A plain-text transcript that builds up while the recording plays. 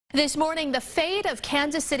This morning, the fate of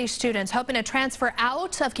Kansas City students hoping to transfer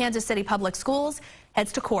out of Kansas City Public Schools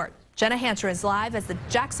heads to court. Jenna Hancher is live at the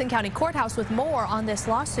Jackson County Courthouse with more on this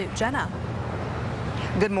lawsuit. Jenna.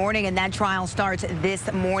 Good morning, and that trial starts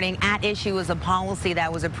this morning. At issue is a policy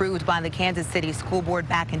that was approved by the Kansas City School Board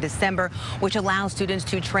back in December, which allows students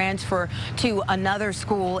to transfer to another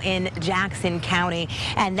school in Jackson County.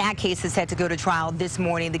 And that case is set to go to trial this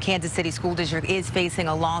morning. The Kansas City School District is facing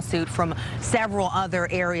a lawsuit from several other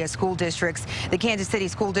area school districts. The Kansas City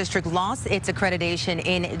School District lost its accreditation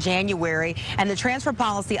in January, and the transfer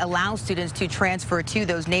policy allows students to transfer to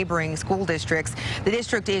those neighboring school districts. The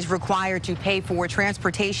district is required to pay for transportation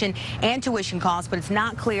and tuition costs, but it's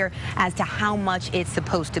not clear as to how much it's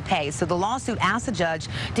supposed to pay. So the lawsuit asks the judge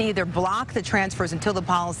to either block the transfers until the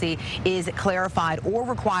policy is clarified or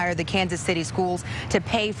require the Kansas City schools to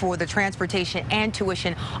pay for the transportation and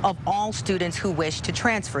tuition of all students who wish to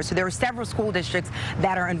transfer. So there are several school districts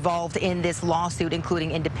that are involved in this lawsuit,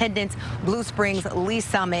 including Independence, Blue Springs, Lee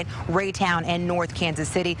Summit, Raytown, and North Kansas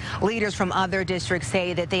City. Leaders from other districts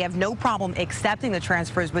say that they have no problem accepting the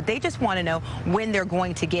transfers, but they just want to know when they're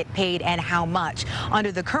going to get paid and how much.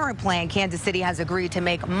 Under the current plan, Kansas City has agreed to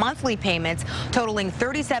make monthly payments totaling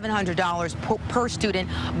 $3,700 per student,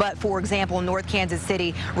 but for example, North Kansas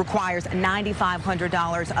City requires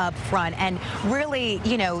 $9,500 up front. And really,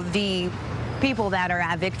 you know, the people that are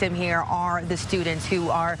at victim here are the students who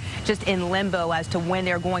are just in limbo as to when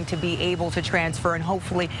they're going to be able to transfer, and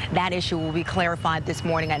hopefully that issue will be clarified this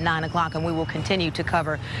morning at 9 o'clock, and we will continue to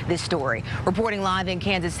cover this story. Reporting live in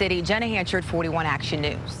Kansas City, Jenna Hancher, 41 Action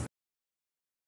News.